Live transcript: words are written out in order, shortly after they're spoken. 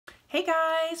Hey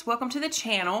guys, welcome to the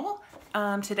channel.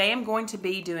 Today I'm going to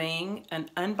be doing an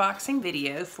unboxing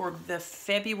video for the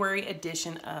February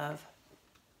edition of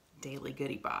Daily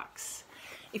Goodie Box.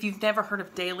 If you've never heard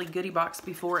of Daily Goodie Box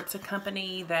before, it's a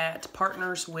company that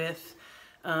partners with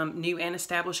new and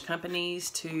established companies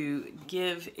to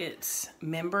give its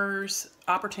members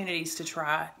opportunities to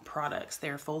try products.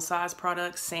 They're full-size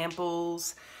products,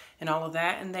 samples, and all of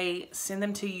that, and they send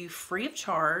them to you free of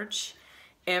charge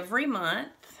every month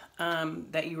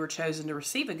that you were chosen to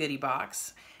receive a goodie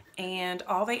box. And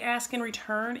all they ask in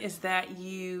return is that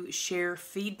you share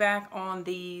feedback on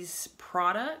these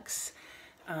products.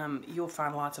 You'll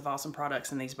find lots of awesome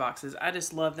products in these boxes. I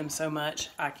just love them so much.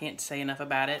 I can't say enough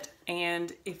about it.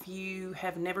 And if you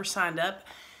have never signed up,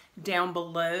 down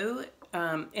below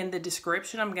in the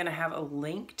description, I'm going to have a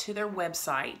link to their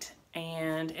website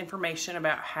and information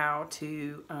about how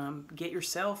to get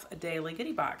yourself a daily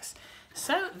goodie box.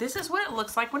 So this is what it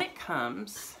looks like when it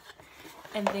comes.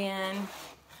 And then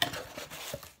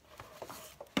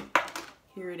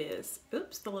here it is.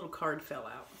 Oops, the little card fell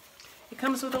out. It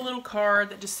comes with a little card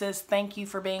that just says thank you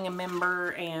for being a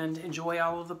member and enjoy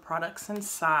all of the products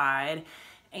inside,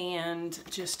 and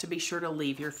just to be sure to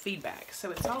leave your feedback.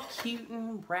 So it's all cute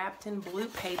and wrapped in blue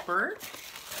paper,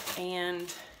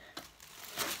 and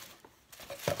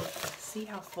see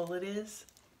how full it is?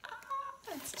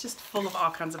 It's just full of all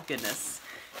kinds of goodness.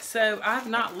 So I've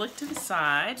not looked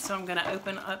inside, so I'm gonna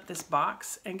open up this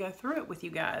box and go through it with you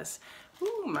guys.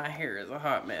 Ooh, my hair is a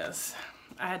hot mess.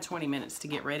 I had 20 minutes to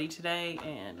get ready today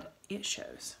and it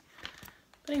shows.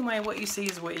 But anyway, what you see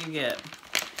is what you get.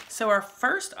 So our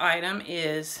first item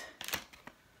is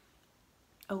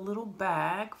a little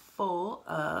bag full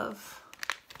of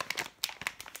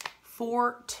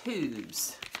 4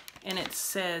 tubes. And it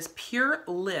says Pure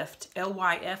LYFT,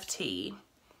 LYFT,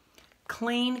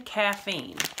 Clean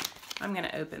Caffeine. I'm gonna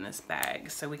open this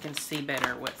bag so we can see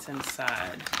better what's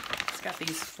inside. It's got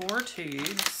these 4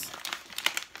 tubes.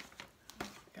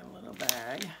 Got a little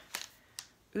bag.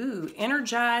 Ooh,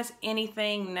 energize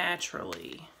anything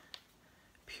naturally.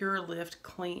 Pure LYFT,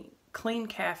 clean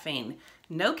caffeine.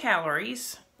 No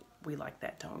calories. We like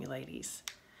that, don't we, ladies?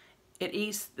 It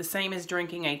eats the same as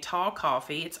drinking a tall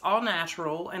coffee. It's all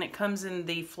natural, and it comes in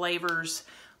the flavors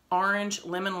orange,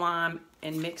 lemon, lime,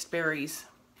 and mixed berries,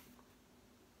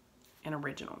 and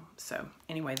original. So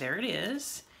anyway, there it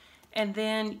is. And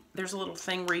then there's a little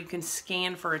thing where you can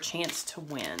scan for a chance to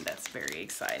win. That's very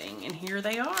exciting. And here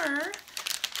they are.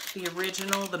 The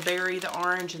original, the berry, the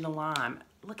orange, and the lime.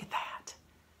 Look at that.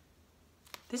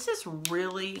 This is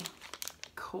really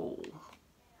cool.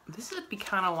 This would be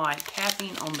kind of like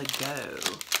caffeine on the go.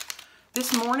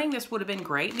 This morning, this would have been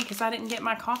great because I didn't get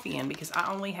my coffee in because I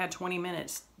only had 20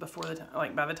 minutes before the time,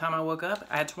 like by the time I woke up,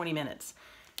 I had 20 minutes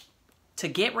to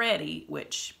get ready,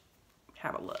 which,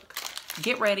 have a look.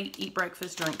 Get ready, eat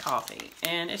breakfast, drink coffee.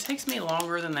 And it takes me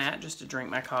longer than that just to drink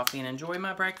my coffee and enjoy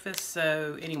my breakfast.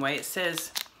 So anyway, it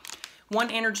says 1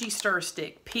 energy stir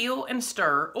stick, peel and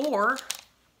stir, or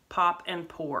pop and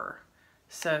pour.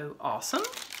 So awesome.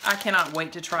 I cannot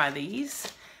wait to try these.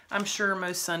 I'm sure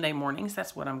most Sunday mornings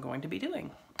that's what I'm going to be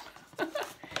doing. All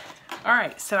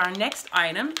right, so our next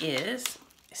item is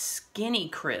Skinny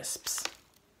Crisps.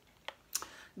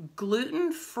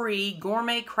 Gluten-free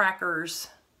gourmet crackers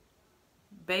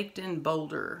baked in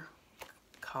Boulder,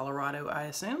 Colorado, I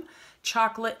assume.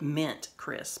 Chocolate mint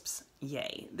crisps.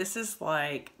 Yay. This is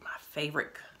like my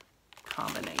favorite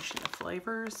combination of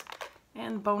flavors.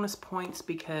 And bonus points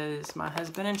because my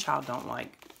husband and child don't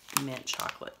like mint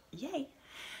chocolate. Yay.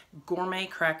 Gourmet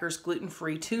crackers,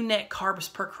 gluten-free, 2 net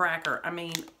carbs per cracker. I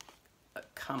mean,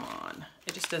 come on.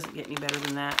 It just doesn't get any better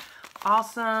than that.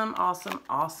 Awesome, awesome,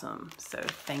 awesome. So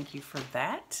thank you for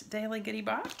that, Daily Goodie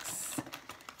Box.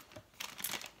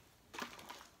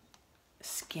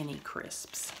 Skinny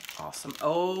Crisps. Awesome.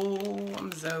 Oh,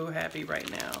 I'm so happy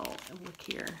right now. Look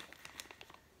here.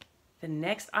 The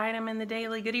next item in the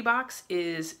Daily Goodie Box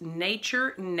is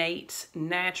Nature Nate's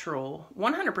Natural,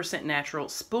 100% natural,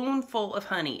 spoonful of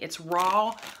honey. It's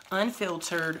raw,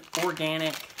 unfiltered,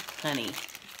 organic honey.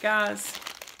 Guys,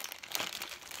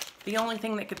 the only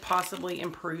thing that could possibly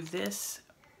improve this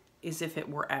is if it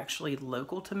were actually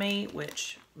local to me,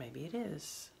 which maybe it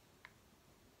is.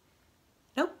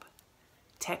 Nope.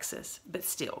 Texas, but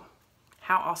still.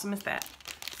 How awesome is that?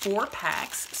 4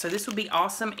 packs. So this would be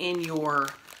awesome in your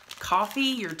coffee,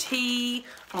 your tea,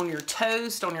 on your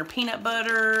toast, on your peanut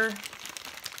butter.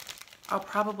 I'll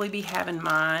probably be having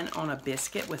mine on a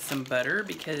biscuit with some butter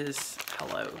because,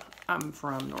 hello, I'm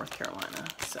from North Carolina.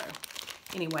 So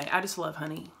anyway, I just love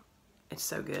honey. It's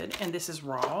so good. And this is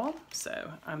raw,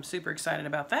 so I'm super excited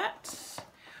about that.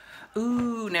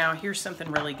 Ooh, now here's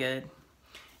something really good.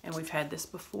 And we've had this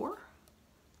before.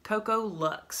 Coco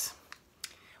Luxe.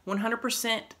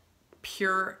 100%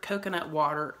 pure coconut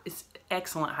water. It's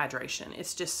excellent hydration.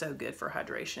 It's just so good for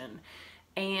hydration.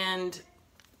 And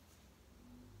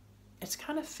it's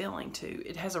kind of filling too.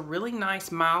 It has a really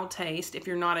nice mild taste if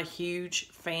you're not a huge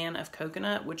fan of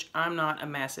coconut, which I'm not a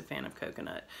massive fan of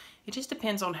coconut. It just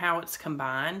depends on how it's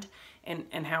combined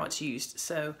and how it's used.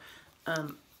 So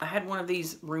I had one of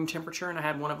these room temperature and I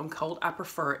had one of them cold. I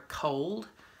prefer it cold.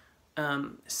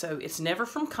 So it's never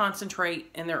from concentrate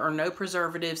and there are no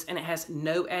preservatives and it has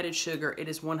no added sugar. It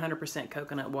is 100%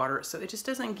 coconut water. So it just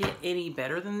doesn't get any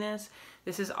better than this.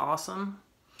 This is awesome.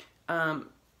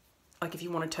 Like if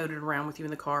you want to tote it around with you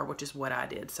in the car, which is what I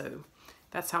did. So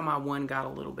that's how my one got a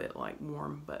little bit like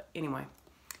warm. But anyway,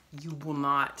 you will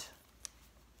not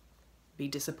be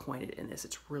disappointed in this.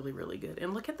 It's really, really good.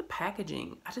 And look at the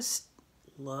packaging. I just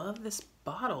love this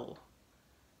bottle.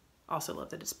 Also love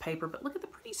that it's paper, but look at the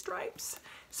pretty stripes.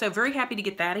 So very happy to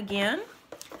get that again.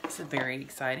 This is very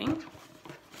exciting.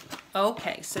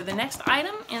 Okay, so the next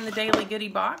item in the Daily Goodie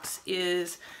Box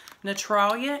is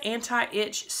Natralia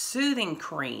Anti-Itch Soothing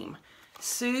Cream.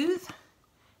 Soothe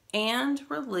and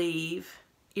relieve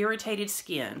irritated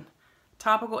skin.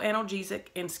 Topical analgesic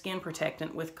and skin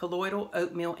protectant with colloidal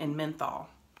oatmeal and menthol.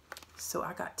 So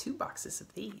I got 2 boxes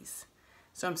of these.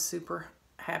 So I'm super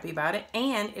happy about it.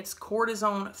 And it's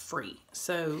cortisone free.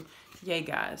 So yay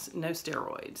guys, no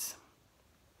steroids.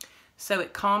 So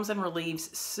it calms and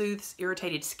relieves, soothes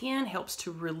irritated skin, helps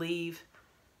to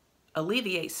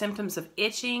alleviate symptoms of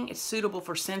itching. It's suitable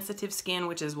for sensitive skin,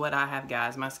 which is what I have,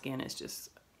 guys. My skin is just,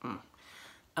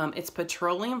 it's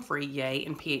petroleum free, yay,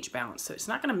 and pH balanced. So it's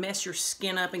not going to mess your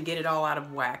skin up and get it all out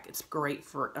of whack. It's great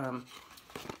for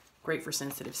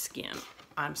sensitive skin.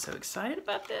 I'm so excited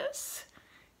about this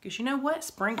because you know what?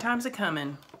 Springtime's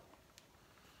a-coming.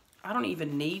 I don't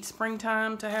even need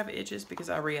springtime to have itches because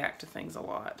I react to things a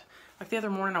lot. Like the other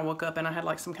morning I woke up and I had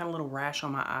like some kind of little rash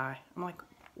on my eye. I'm like,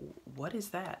 what is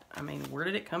that? I mean, where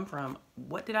did it come from?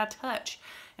 What did I touch?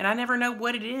 And I never know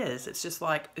what it is. It's just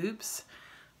like, oops,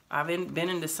 I've been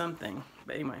into something.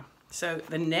 But anyway, so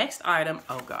the next item,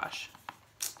 oh gosh.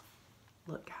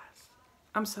 Look guys,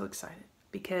 I'm so excited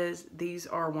because these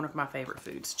are one of my favorite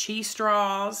foods. Cheese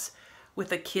straws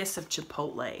with a kiss of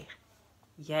Chipotle.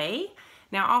 Yay.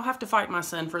 Now I'll have to fight my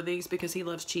son for these because he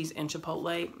loves cheese and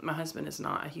Chipotle. My husband is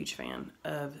not a huge fan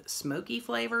of smoky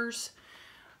flavors.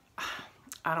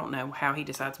 I don't know how he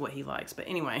decides what he likes, but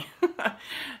anyway,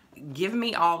 give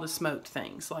me all the smoked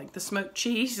things, like the smoked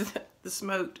cheese, the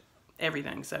smoked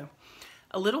everything. So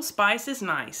a little spice is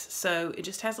nice. So it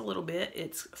just has a little bit.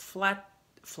 It's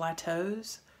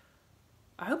Flathau's.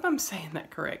 I hope I'm saying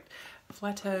that correct.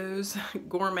 Flathau's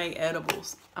Gourmet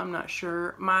Edibles. I'm not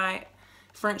sure. My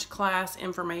French class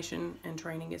information and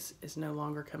training is no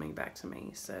longer coming back to me.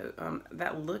 So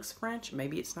that looks French.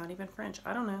 Maybe it's not even French.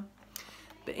 I don't know.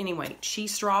 But anyway,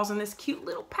 cheese straws in this cute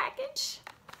little package.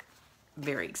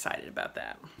 Very excited about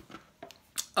that.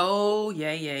 Oh,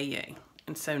 yay, yay, yay.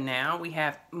 And so now we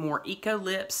have more Eco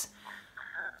Lips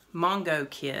MONGO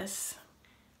Kiss.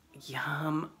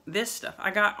 Yum. This stuff. I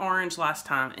got orange last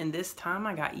time. And this time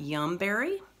I got Yum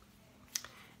Berry.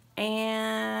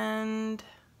 And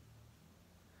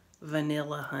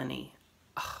vanilla honey.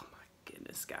 Oh my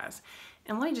goodness, guys.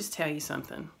 And let me just tell you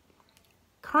something.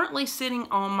 Currently sitting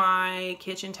on my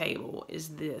kitchen table is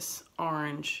this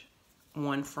orange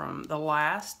one from the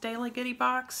last Daily Goodie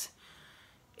Box.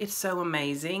 It's so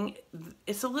amazing.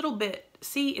 It's a little bit,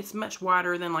 see, it's much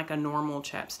wider than like a normal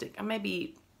chapstick.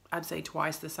 Maybe I'd say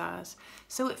twice the size.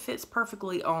 So it fits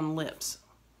perfectly on lips.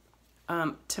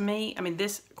 To me, I mean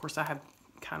this, of course I have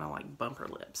kind of like bumper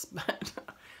lips, but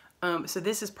so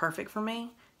this is perfect for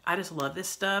me. I just love this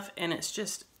stuff and it's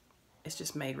just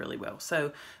made really well.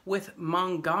 So with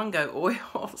MONGO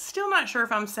oil, still not sure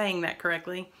if I'm saying that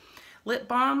correctly. Lip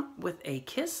balm with a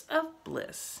kiss of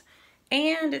bliss.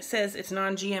 And it says it's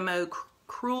non-GMO,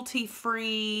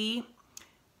 cruelty-free,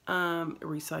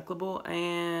 recyclable,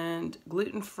 and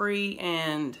gluten-free,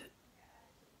 and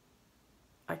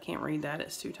I can't read that,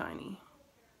 it's too tiny.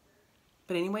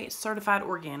 But anyway, it's certified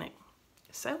organic.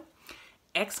 So,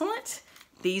 excellent.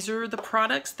 These are the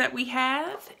products that we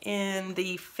have in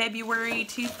the February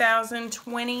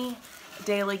 2020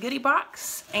 Daily Goodie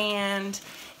Box. And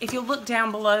if you'll look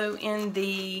down below in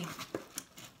the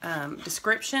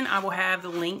description, I will have the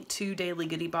link to Daily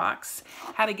Goodie Box,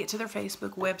 how to get to their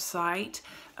Facebook website.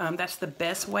 That's the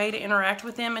best way to interact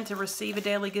with them and to receive a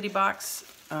Daily Goodie Box,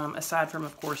 aside from,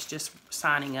 of course, just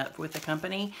signing up with the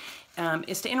company,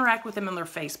 is to interact with them on their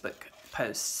Facebook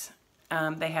posts.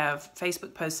 They have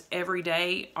Facebook posts every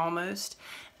day almost,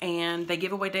 and they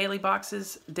give away daily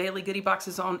goodie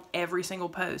boxes on every single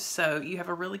post. So you have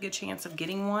a really good chance of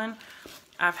getting one.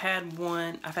 I've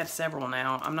had several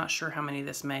now. I'm not sure how many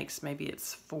this makes. Maybe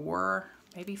it's 4,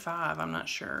 maybe 5, I'm not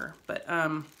sure. But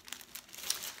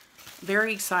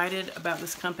very excited about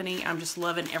this company. I'm just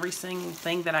loving every single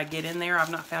thing that I get in there.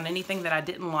 I've not found anything that I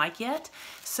didn't like yet.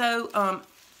 So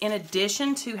in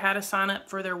addition to how to sign up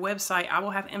for their website, I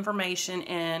will have information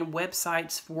and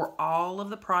websites for all of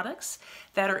the products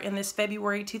that are in this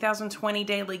February 2020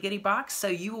 Daily Goodie Box. So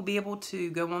you will be able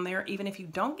to go on there, even if you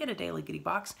don't get a Daily Goodie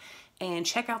Box, and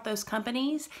check out those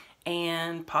companies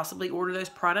and possibly order those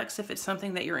products if it's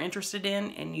something that you're interested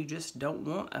in and you just don't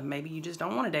want, maybe you just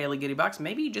don't want a Daily Goodie Box,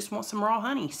 maybe you just want some raw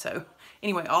honey. So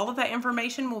anyway, all of that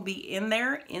information will be in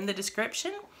there in the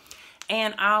description,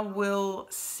 and I will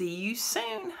see you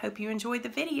soon. Hope you enjoyed the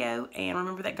video, and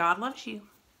remember that God loves you.